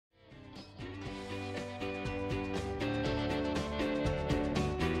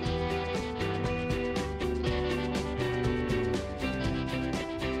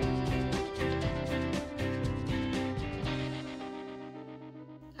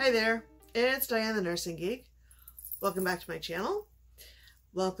Hi there, it's Diane the Nursing Geek. Welcome back to my channel.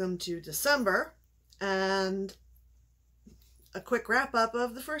 Welcome to December and a quick wrap up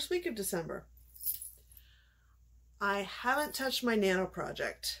of the first week of December. I haven't touched my nano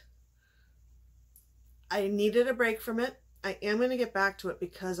project. I needed a break from it. I am going to get back to it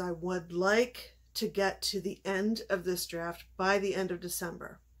because I would like to get to the end of this draft by the end of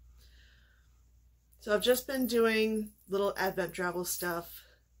December. So I've just been doing little Advent Drabble stuff.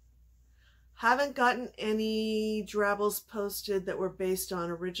 Haven't gotten any Drabbles posted that were based on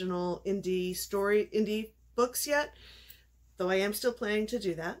original indie books yet, though I am still planning to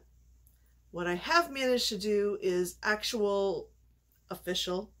do that. What I have managed to do is actual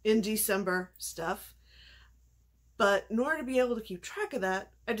official Indiecember stuff, but in order to be able to keep track of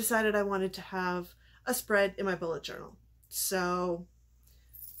that, I decided I wanted to have a spread in my bullet journal. So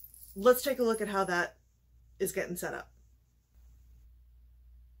let's take a look at how that is getting set up.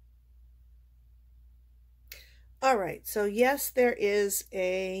 All right, so yes, there is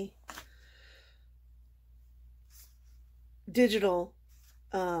a digital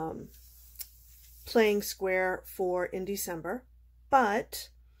playing square for Indiecember, but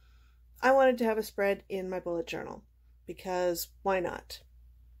I wanted to have a spread in my bullet journal because why not?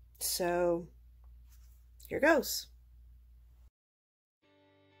 So here goes.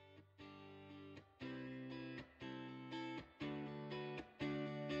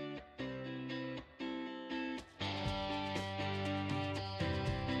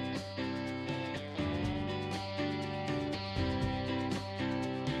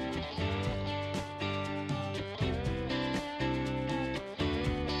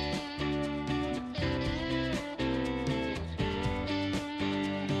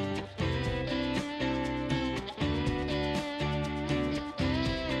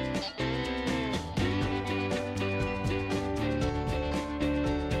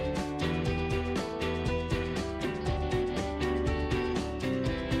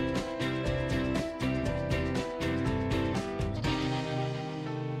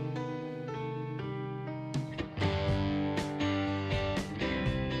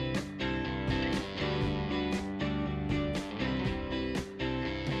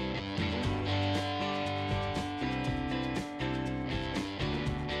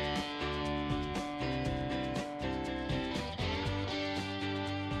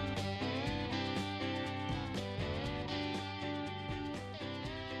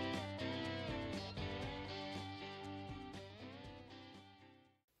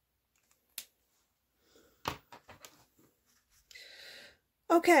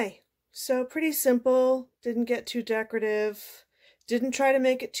 Okay, so pretty simple, didn't get too decorative, didn't try to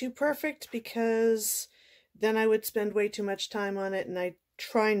make it too perfect because then I would spend way too much time on it, and I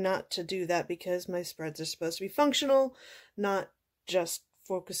try not to do that because my spreads are supposed to be functional, not just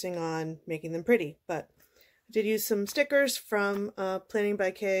focusing on making them pretty. But I did use some stickers from Planning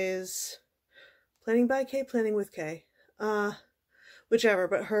with K, whichever,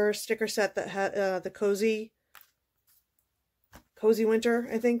 but her sticker set that had the Cozy Winter,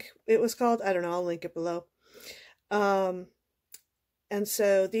 I think it was called. I don't know, I'll link it below. And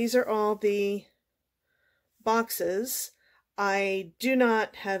so these are all the boxes. I do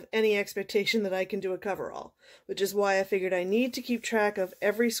not have any expectation that I can do a coverall, which is why I figured I need to keep track of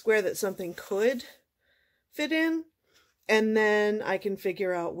every square that something could fit in, and then I can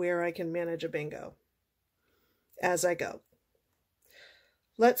figure out where I can manage a bingo as I go.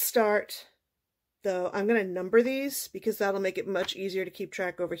 Let's start. Though I'm going to number these because that'll make it much easier to keep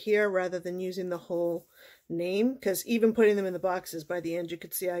track over here rather than using the whole name, because even putting them in the boxes, by the end you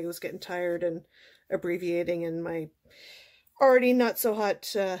could see I was getting tired and abbreviating, and my already not so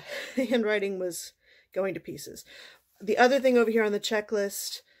hot handwriting was going to pieces. The other thing over here on the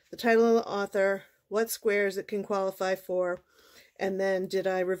checklist, the title of the author, what squares it can qualify for, and then did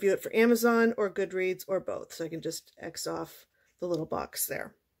I review it for Amazon or Goodreads or both, so I can just X off the little box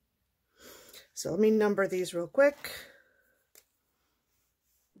there. So let me number these real quick.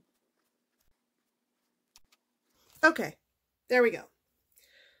 Okay, there we go.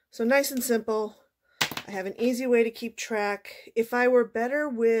 So nice and simple. I have an easy way to keep track. If I were better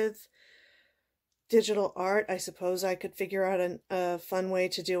with digital art, I suppose I could figure out a fun way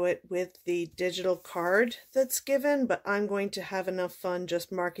to do it with the digital card that's given, but I'm going to have enough fun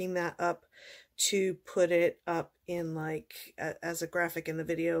just marking that up to put it up in like as a graphic in the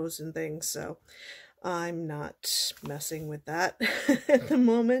videos and things, so I'm not messing with that at the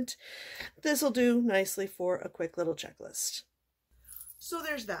moment. This will do nicely for a quick little checklist. So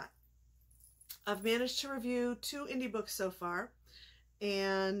there's that. I've managed to review 2 indie books so far,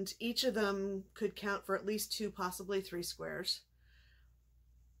 and each of them could count for at least 2, possibly 3 squares.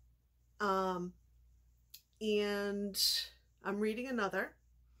 And I'm reading another,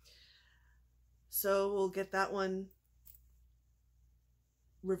 so we'll get that one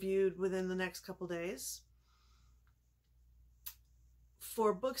reviewed within the next couple days.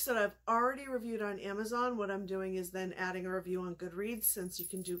 For books that I've already reviewed on Amazon, what I'm doing is then adding a review on Goodreads, since you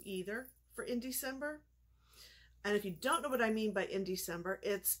can do either for Indiecember. And if you don't know what I mean by Indiecember,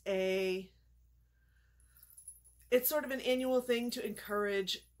 it's sort of an annual thing to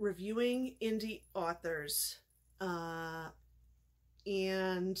encourage reviewing indie authors. And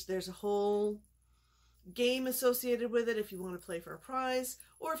there's a whole game associated with it if you want to play for a prize,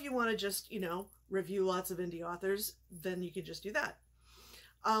 or if you want to just, review lots of indie authors, then you can just do that.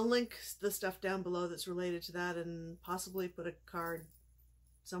 I'll link the stuff down below that's related to that, and possibly put a card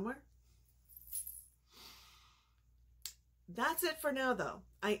somewhere. That's it for now, though.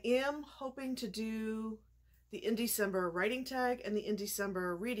 I am hoping to do the Indiecember writing tag and the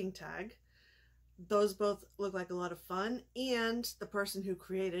Indiecember reading tag. Those both look like a lot of fun, and the person who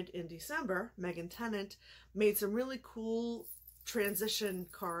created Indiecember, Megan Tennant, made some really cool transition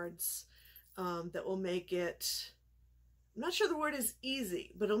cards that will make it, I'm not sure the word is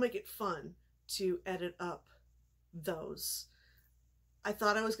easy, but it'll make it fun to edit up those. I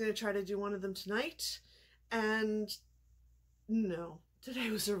thought I was going to try to do one of them tonight, and no, today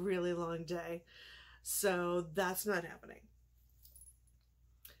was a really long day, so that's not happening.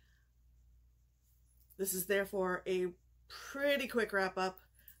 This is therefore a pretty quick wrap up,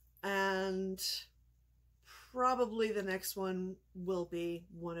 and probably the next one will be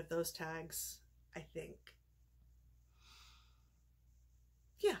one of those tags, I think.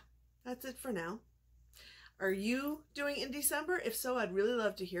 Yeah, that's it for now. Are you doing Indiecember? If so, I'd really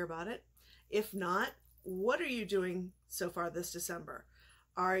love to hear about it. If not, what are you doing so far this December?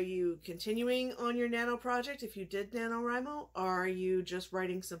 Are you continuing on your Nano project if you did NaNoWriMo? Are you just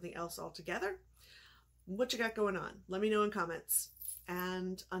writing something else altogether? What you got going on? Let me know in comments.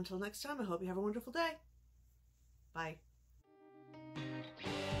 And until next time, I hope you have a wonderful day. Bye.